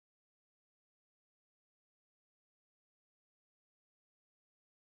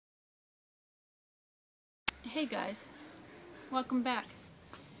Hey guys, welcome back.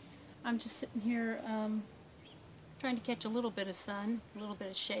 I'm just sitting here trying to catch a little bit of sun, a little bit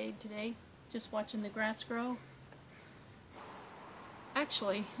of shade today, just watching the grass grow.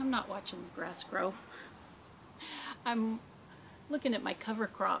 Actually, I'm not watching the grass grow. I'm looking at my cover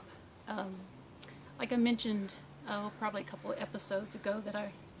crop. Like I mentioned probably a couple of episodes ago that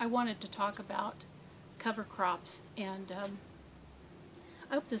I wanted to talk about cover crops, and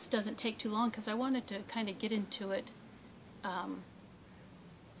I hope this doesn't take too long because I wanted to kind of get into it,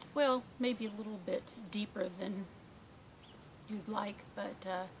 well, maybe a little bit deeper than you'd like, but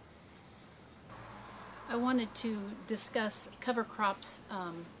I wanted to discuss cover crops,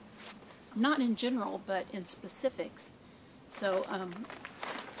 not in general, but in specifics. So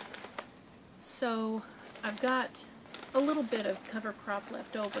I've got a little bit of cover crop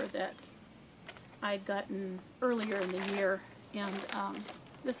left over that I'd gotten earlier in the year, and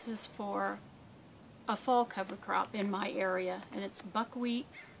this is for a fall cover crop in my area, and it's buckwheat,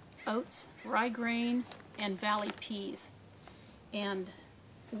 oats, rye grain, and valley peas. And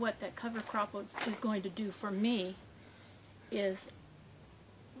what that cover crop is going to do for me is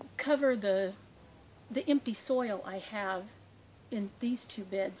cover the empty soil I have in these two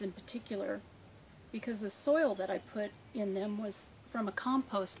beds in particular, because the soil that I put in them was from a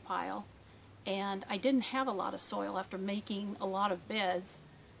compost pile, and I didn't have a lot of soil after making a lot of beds.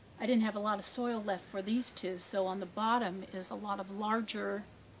 I didn't have a lot of soil left for these two, so on the bottom is a lot of larger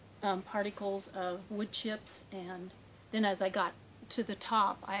particles of wood chips, and then as I got to the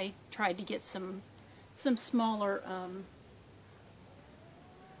top I tried to get some smaller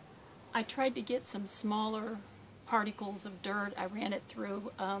particles of dirt. I ran it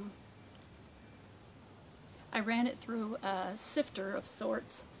through a sifter of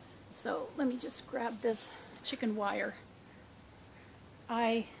sorts. So let me just grab this chicken wire.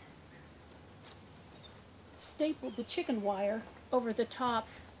 I stapled the chicken wire over the top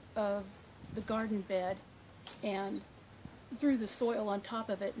of the garden bed and threw the soil on top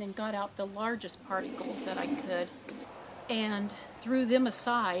of it, and then got out the largest particles that I could and threw them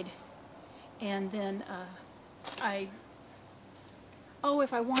aside. And then if I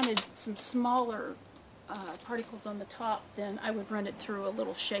wanted some smaller particles on the top, then I would run it through a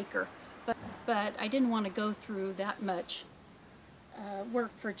little shaker. But I didn't want to go through that much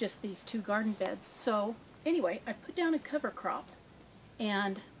work for just these two garden beds. So anyway, I put down a cover crop,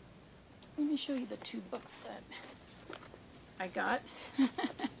 and let me show you the two books that I got.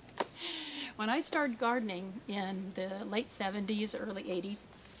 When I started gardening in the late 70s, early 80s,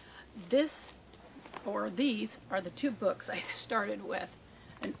 these are the two books I started with: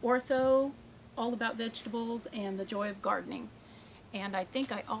 an Ortho, all about vegetables, and The Joy of Gardening. And I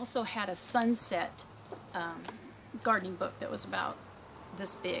think I also had a Sunset gardening book that was about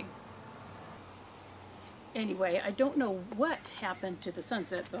this big. Anyway, I don't know what happened to the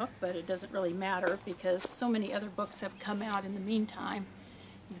Sunset book, but it doesn't really matter because so many other books have come out in the meantime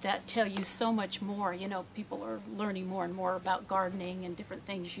that tell you so much more. You know, people are learning more and more about gardening and different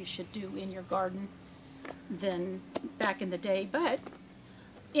things you should do in your garden than back in the day. But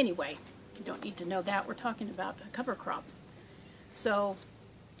anyway, you don't need to know that. We're talking about a cover crop. So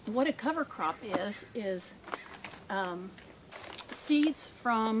what a cover crop is seeds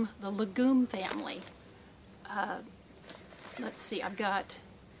from the legume family. Let's see, I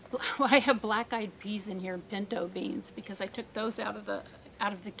have black-eyed peas in here and pinto beans because I took those out of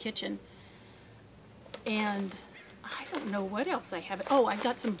the kitchen. And I don't know what else I have. Oh, I've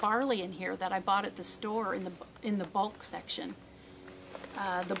got some barley in here that I bought at the store in the bulk section.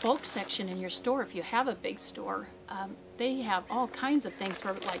 The bulk section in your store, if you have a big store, they have all kinds of things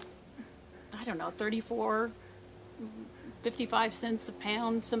for, like, I don't know, 34, 55 cents a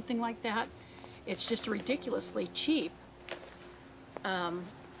pound, something like that. It's just ridiculously cheap,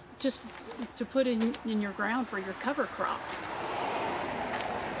 just to put in your ground for your cover crop.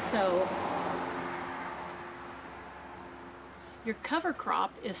 So your cover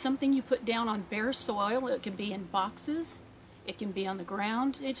crop is something you put down on bare soil. It can be in boxes, it can be on the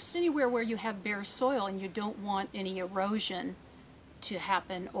ground. It's just anywhere where you have bare soil and you don't want any erosion to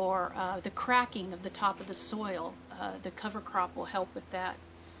happen, or the cracking of the top of the soil. The cover crop will help with that.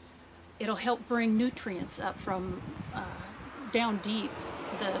 It'll help bring nutrients up from down deep.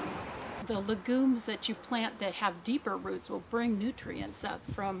 The legumes that you plant that have deeper roots will bring nutrients up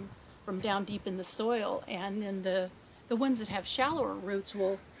from down deep in the soil, and then the ones that have shallower roots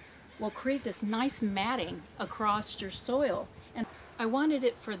will create this nice matting across your soil. And I wanted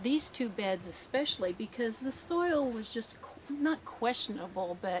it for these two beds especially because the soil was just not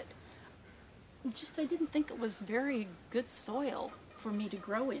questionable, but just I didn't think it was very good soil for me to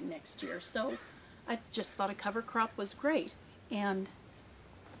grow in next year. So I just thought a cover crop was great. And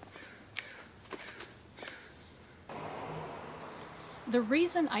the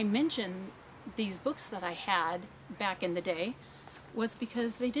reason I mentioned these books that I had back in the day was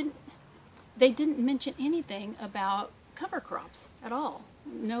because they didn't mention anything about cover crops at all.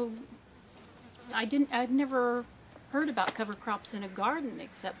 No, I'd never heard about cover crops in a garden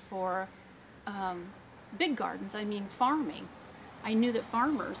except for big gardens. I mean farming. I knew that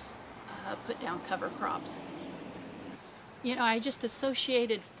farmers put down cover crops. You know, I just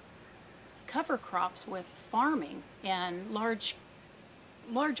associated cover crops with farming and large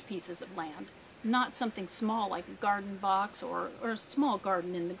pieces of land, not something small like a garden box or a small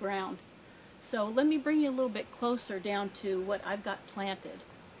garden in the ground. So let me bring you a little bit closer down to what I've got planted.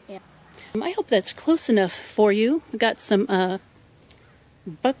 And I hope that's close enough for you. I've got some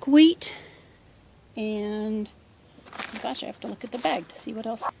buckwheat and, gosh, I have to look at the bag to see what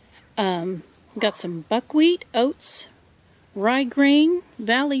else. I've got some buckwheat, oats, rye grain,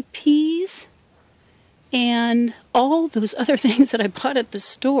 valley peas, and all those other things that I bought at the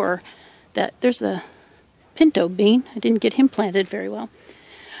store. There's a pinto bean. I didn't get him planted very well.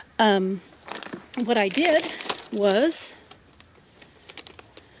 What I did was,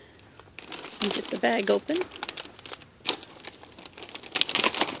 let me get the bag open.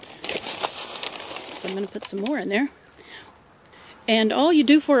 So I'm going to put some more in there. And all you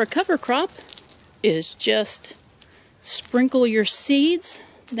do for a cover crop is just sprinkle your seeds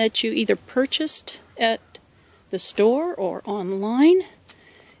that you either purchased at the store or online,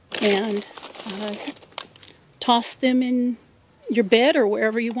 and toss them in your bed or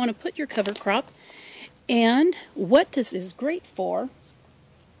wherever you want to put your cover crop. And what this is great for,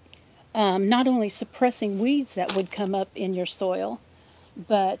 not only suppressing weeds that would come up in your soil,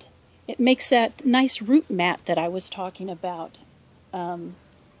 but it makes that nice root mat that I was talking about,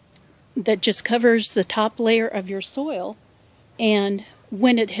 that just covers the top layer of your soil. And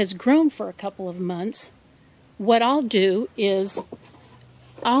when it has grown for a couple of months, what I'll do is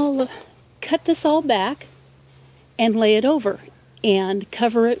I'll cut this all back and lay it over and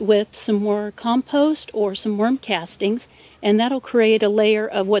cover it with some more compost or some worm castings, and that'll create a layer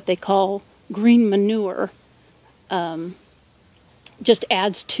of what they call green manure. Just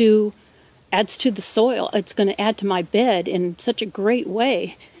adds to the soil. It's going to add to my bed in such a great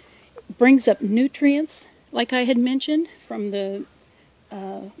way. Brings up nutrients, like I had mentioned, from the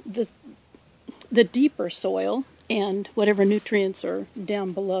deeper soil and whatever nutrients are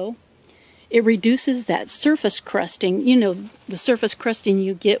down below. It reduces that surface crusting. You know, the surface crusting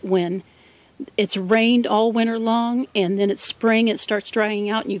you get when it's rained all winter long and then it's spring, it starts drying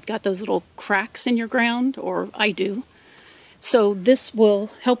out and you've got those little cracks in your ground, or I do. So this will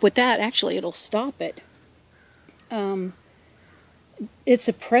help with that. Actually, it'll stop it. It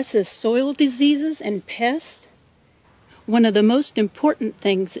suppresses soil diseases and pests. One of the most important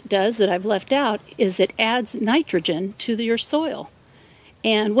things it does that I've left out is it adds nitrogen to your soil.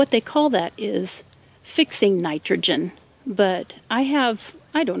 And what they call that is fixing nitrogen. But I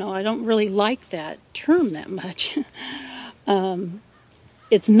don't know, I don't really like that term that much.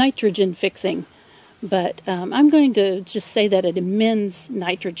 It's nitrogen fixing. But I'm going to just say that it amends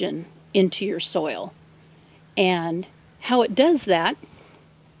nitrogen into your soil. And how it does that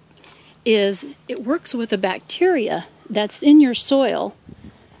is it works with a bacteria that's in your soil.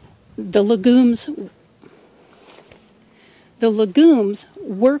 The legumes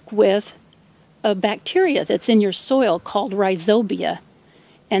work with a bacteria that's in your soil called rhizobia.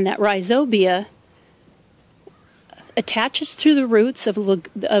 And that rhizobia attaches to the roots of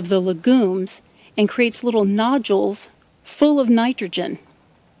the legumes and creates little nodules full of nitrogen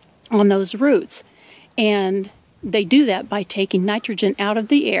on those roots. And they do that by taking nitrogen out of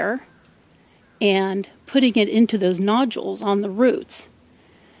the air and putting it into those nodules on the roots.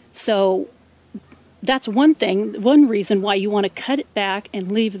 So that's one reason why you want to cut it back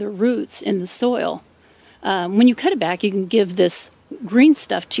and leave the roots in the soil. When you cut it back, you can give this green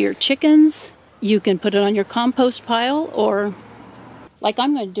stuff to your chickens. You can put it on your compost pile, or like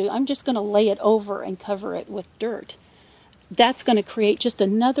I'm going to do, I'm just going to lay it over and cover it with dirt. That's going to create just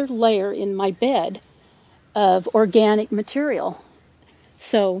another layer in my bed of organic material.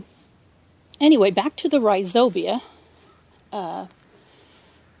 So anyway, back to the rhizobia. The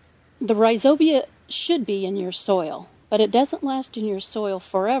rhizobia should be in your soil, but it doesn't last in your soil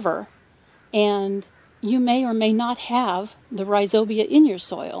forever, and you may or may not have the rhizobia in your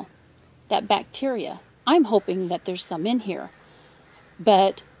soil, that bacteria. I'm hoping that there's some in here,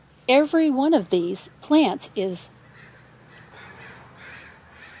 but every one of these plants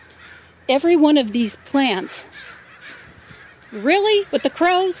really? With the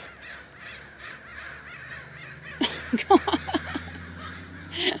crows?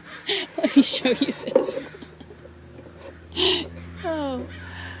 Let me show you this. Oh,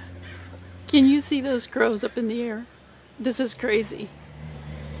 can you see those crows up in the air? This is crazy.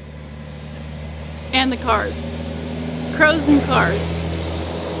 And the cars. Crows and cars.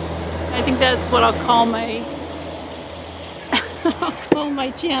 I think that's what I'll call my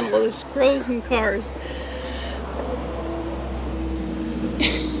channel, is crows and cars.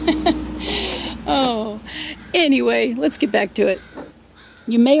 Oh, anyway, let's get back to it.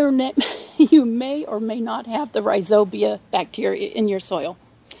 You may or may not have the rhizobia bacteria in your soil.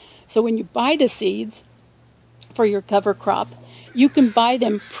 So when you buy the seeds for your cover crop, you can buy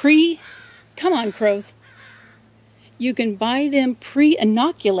them come on, crows. You can buy them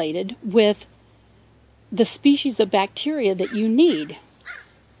pre-inoculated with the species of bacteria that you need.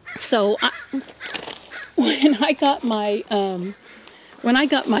 So when I got my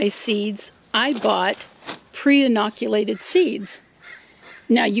seeds, I bought pre-inoculated seeds.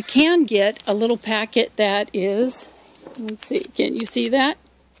 Now you can get a little packet that is, let's see, can you see that?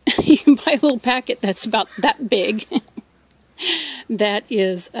 You can buy a little packet that's about that big. That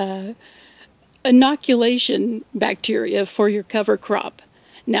is inoculation bacteria for your cover crop.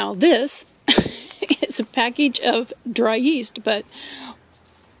 Now this is a package of dry yeast, but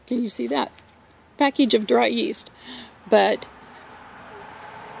can you see that? Package of dry yeast. But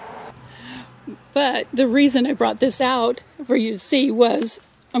the reason I brought this out for you to see was,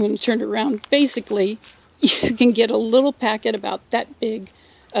 I'm going to turn it around. Basically, you can get a little packet about that big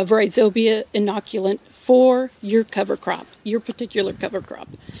of rhizobia inoculant for your cover crop, your particular cover crop.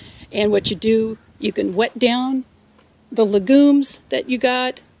 And what you do, you can wet down the legumes that you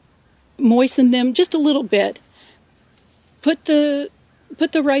got, moisten them just a little bit, put the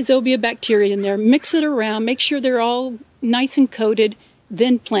rhizobia bacteria in there, mix it around, make sure they're all nice and coated,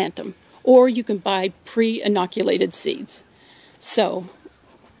 then plant them. Or you can buy pre-inoculated seeds. So,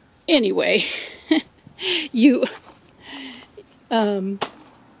 anyway, oh,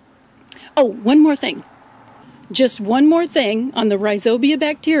 one more thing. Just one more thing on the rhizobia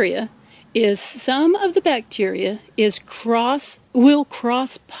bacteria is some of the bacteria will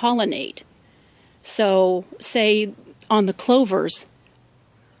cross-pollinate. So, say on the clovers,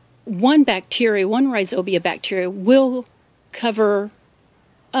 one rhizobia bacteria will cover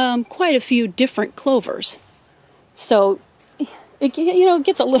quite a few different clovers. So it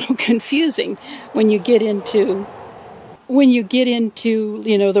gets a little confusing when you get into the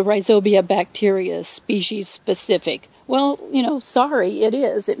rhizobia bacteria species specific. Well, sorry, it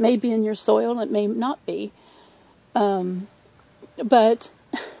is. It may be in your soil, it may not be. But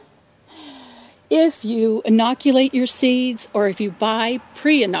if you inoculate your seeds, or if you buy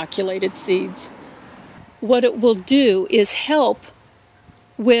pre-inoculated seeds, what it will do is help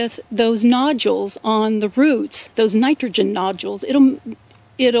with those nodules on the roots, those nitrogen nodules.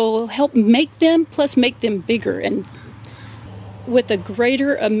 It'll help make them, plus make them bigger and with a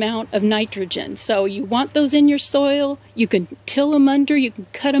greater amount of nitrogen. So you want those in your soil, you can till them under, you can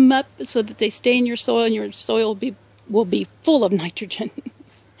cut them up so that they stay in your soil, and your soil will be full of nitrogen.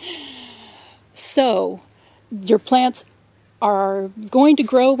 So your plants are going to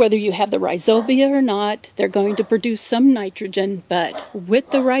grow whether you have the rhizobia or not. They're going to produce some nitrogen, but with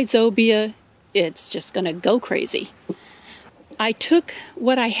the rhizobia, it's just going to go crazy. I took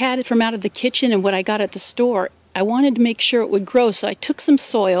what I had from out of the kitchen and what I got at the store. I wanted to make sure it would grow, so I took some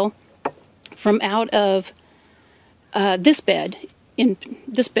soil from out of this bed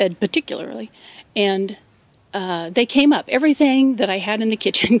particularly, and they came up. Everything that I had in the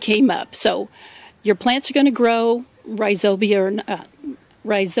kitchen came up. So your plants are going to grow, rhizobia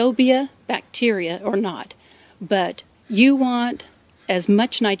bacteria or not, but you want as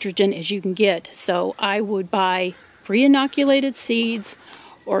much nitrogen as you can get. So I would buy pre-inoculated seeds,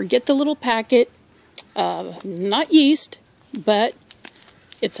 or get the little packet, not yeast, but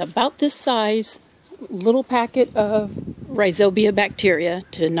it's about this size, little packet of rhizobia bacteria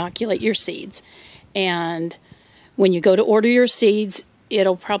to inoculate your seeds. And when you go to order your seeds,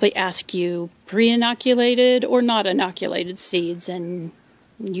 it'll probably ask you pre-inoculated or not inoculated seeds, and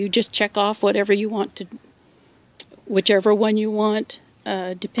you just check off whichever one you want,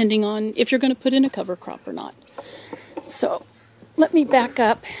 depending on if you're going to put in a cover crop or not. So let me back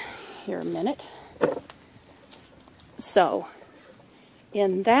up here a minute. So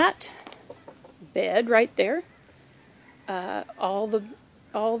in that bed right there, all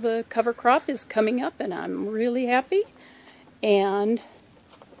the cover crop is coming up, and I'm really happy. And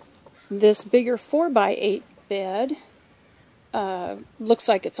this bigger 4x8 bed looks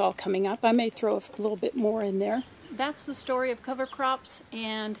like it's all coming up. I may throw a little bit more in there. That's the story of cover crops,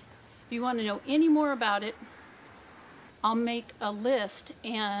 and if you want to know any more about it, I'll make a list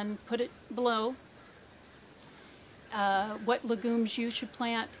and put it below what legumes you should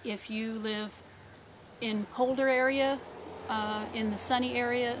plant if you live in colder area, in the sunny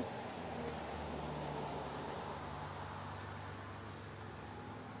areas.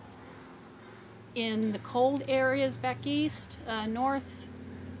 In the cold areas back east, north,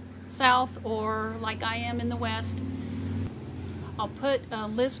 south, or like I am in the west. I'll put a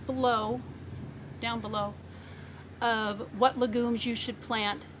list below, down below, of what legumes you should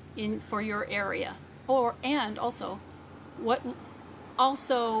plant in for your area, and also what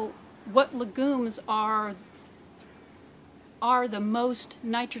legumes are the most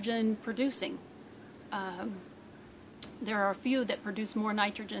nitrogen producing. There are a few that produce more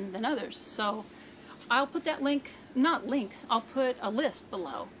nitrogen than others, so I'll put that I'll put a list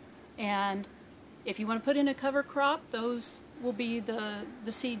below, and if you want to put in a cover crop, those will be the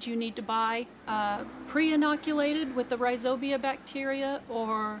seeds you need to buy, pre-inoculated with the rhizobia bacteria,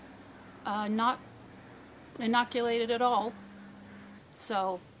 or not inoculated at all.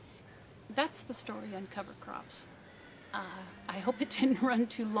 So that's the story on cover crops. I hope it didn't run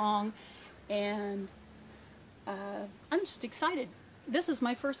too long, and I'm just excited. This is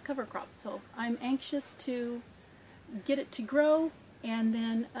my first cover crop, so I'm anxious to get it to grow, and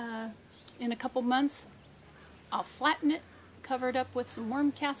then in a couple months I'll flatten it, cover it up with some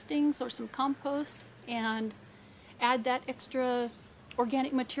worm castings or some compost, and add that extra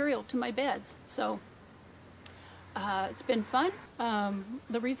organic material to my beds. So it's been fun.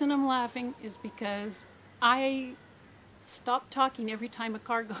 The reason I'm laughing is because I stop talking every time a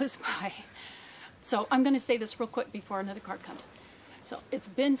car goes by. So I'm going to say this real quick before another car comes. So it's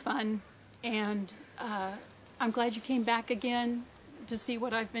been fun, and I'm glad you came back again to see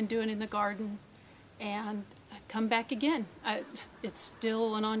what I've been doing in the garden, and come back again. It's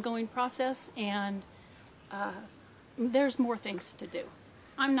still an ongoing process, and there's more things to do.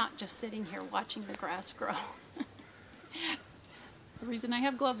 I'm not just sitting here watching the grass grow. The reason I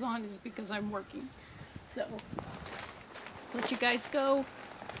have gloves on is because I'm working. So, let you guys go,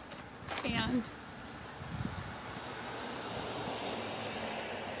 and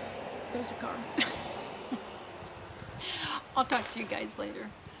there's a car. I'll talk to you guys later.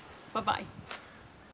 Bye-bye.